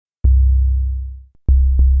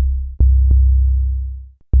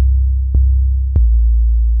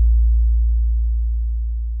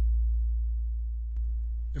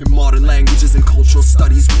In modern languages and cultural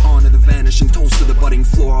studies, we honor the vanishing, toast to the budding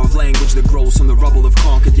flora of language that grows from the rubble of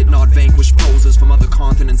conquered yet not vanquished poses from other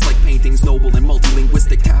continents, like paintings noble and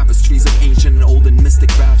multilinguistic tapestries of ancient and old and mystic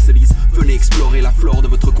rhapsodies. Venez explorer la flore de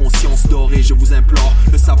votre conscience dorée, je vous implore.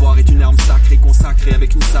 Le savoir est une arme sacrée, consacrée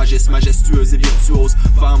avec une sagesse majestueuse et virtuose.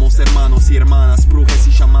 Vamos hermanos y hermanas, brujas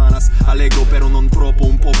y chamanas. Alegro pero non troppo,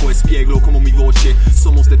 un poco espieglo como mi voce.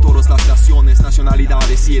 Somos de todas las naciones,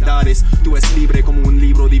 nacionalidades y edades. Tú es libre como un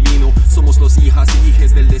libro divino. Somos los hijas y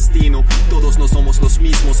hijes del destino. Todos no somos los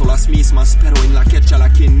mismos o las mismas, pero en la quecha la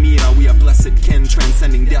quien mira. We are blessed kin,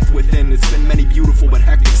 transcending death within. It's been many beautiful but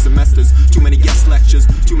hectic semesters. Too many guest lectures,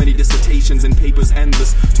 too many dissertations and papers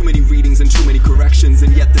endless. Too many readings and too many corrections.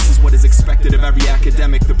 And yet this is what is expected of every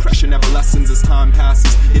academic. The pressure never lessens as time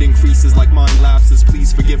passes. It increases like mind lapses.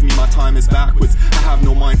 Please forgive me, my time is backwards. I have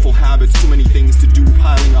no mindful habits, too many things to do,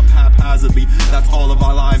 piling up haphazardly. That's all of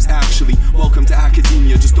our lives actually. Welcome to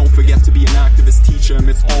academia, just don't forget to be an activist teacher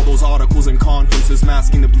amidst all those articles and conferences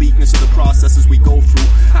masking the bleakness of the processes we go through.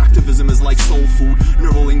 Activism is like soul food,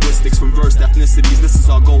 neurolinguistics from versed ethnicities. This is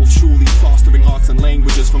our goal truly, fostering arts and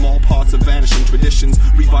languages from all parts of vanishing traditions,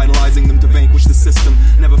 revitalizing them to vanquish the system.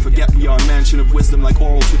 Never forget we are a mansion of wisdom like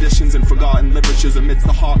oral traditions and forgotten literatures amidst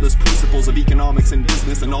the heartless principles of economics and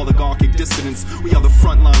business and oligarchic dissidents. We are the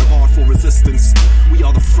front line of artful resistance. We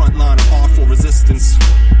are the front line of artful resistance.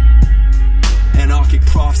 Anarchic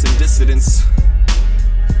profs and dissidents.